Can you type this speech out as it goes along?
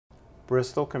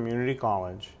Bristol Community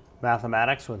College,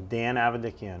 Mathematics with Dan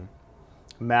Avedikian,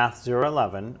 Math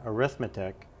 011,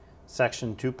 Arithmetic,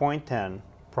 Section 2.10,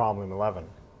 Problem 11.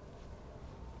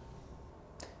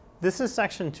 This is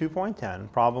Section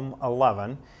 2.10, Problem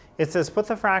 11. It says put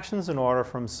the fractions in order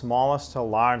from smallest to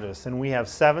largest, and we have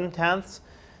 7/10,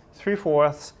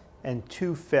 3/4, and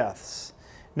 2/5.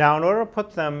 Now, in order to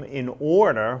put them in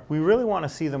order, we really want to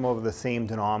see them over the same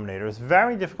denominator. It's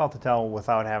very difficult to tell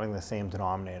without having the same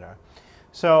denominator.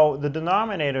 So the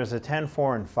denominators are 10,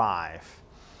 4, and 5.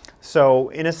 So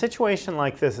in a situation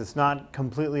like this, it's not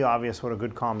completely obvious what a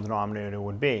good common denominator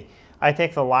would be. I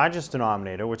take the largest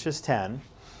denominator, which is 10,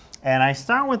 and I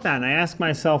start with that, and I ask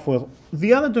myself, will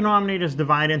the other denominators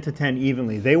divide into 10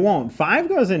 evenly? They won't. 5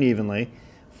 goes in evenly.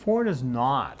 4 does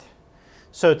not.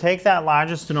 So take that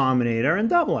largest denominator and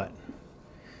double it.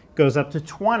 Goes up to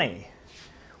 20.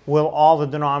 Will all the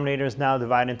denominators now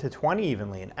divide into 20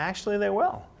 evenly? And actually they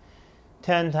will.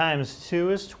 10 times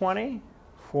 2 is 20.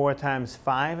 4 times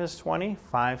 5 is 20.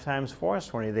 5 times 4 is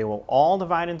 20. They will all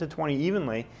divide into 20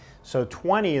 evenly. So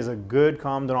 20 is a good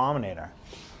common denominator.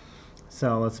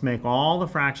 So let's make all the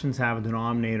fractions have a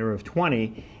denominator of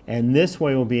 20. And this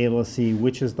way we'll be able to see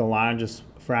which is the largest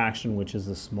fraction, which is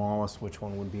the smallest, which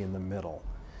one would be in the middle.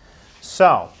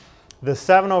 So the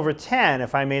 7/10,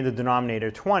 if I made the denominator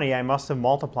 20, I must have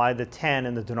multiplied the 10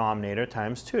 in the denominator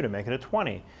times 2 to make it a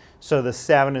 20. So the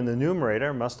 7 in the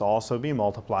numerator must also be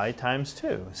multiplied times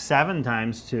 2. 7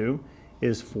 times 2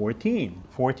 is 14.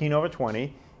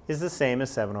 14/20 is the same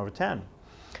as 7/10.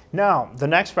 Now, the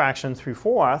next fraction,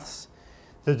 3/4,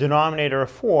 the denominator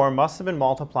of 4 must have been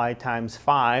multiplied times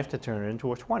 5 to turn it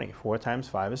into a 20. 4 times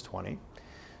 5 is 20.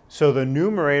 So the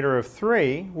numerator of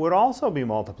 3 would also be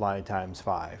multiplied times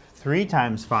 5. 3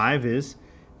 times 5 is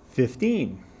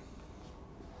 15.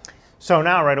 So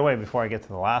now right away, before I get to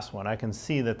the last one, I can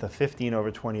see that the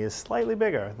 15/20 is slightly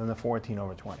bigger than the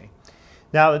 14/20.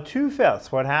 Now the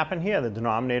 2/5, what happened here? The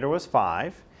denominator was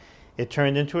 5. It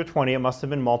turned into a 20. It must have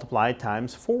been multiplied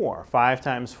times 4. 5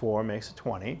 times 4 makes a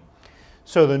 20.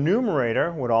 So the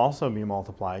numerator would also be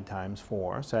multiplied times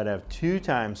 4. So I'd have 2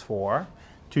 times 4.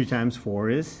 2 times 4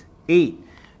 is 8.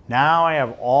 Now I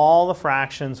have all the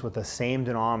fractions with the same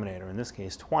denominator, in this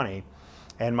case 20.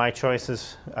 And my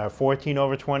choices are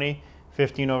 14/20,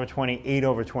 15/20,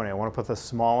 8/20. I want to put the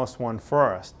smallest one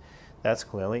first. That's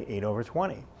clearly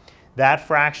 8/20. That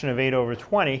fraction of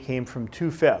 8/20 came from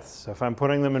 2/5. So if I'm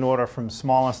putting them in order from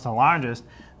smallest to largest,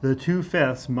 the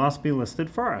 2/5 must be listed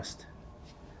first.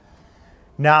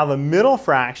 Now the middle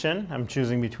fraction, I'm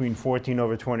choosing between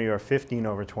 14/20 or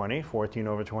 15/20.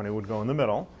 14/20 would go in the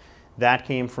middle. That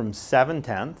came from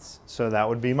 7/10, so that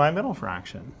would be my middle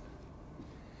fraction.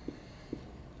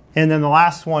 And then the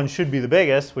last one should be the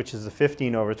biggest, which is the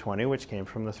 15/20, which came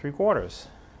from the 3/4.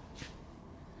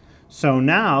 So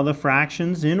now the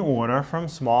fractions in order from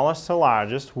smallest to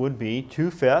largest would be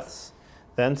 2/5,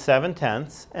 then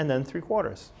 7/10, and then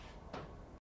 3/4.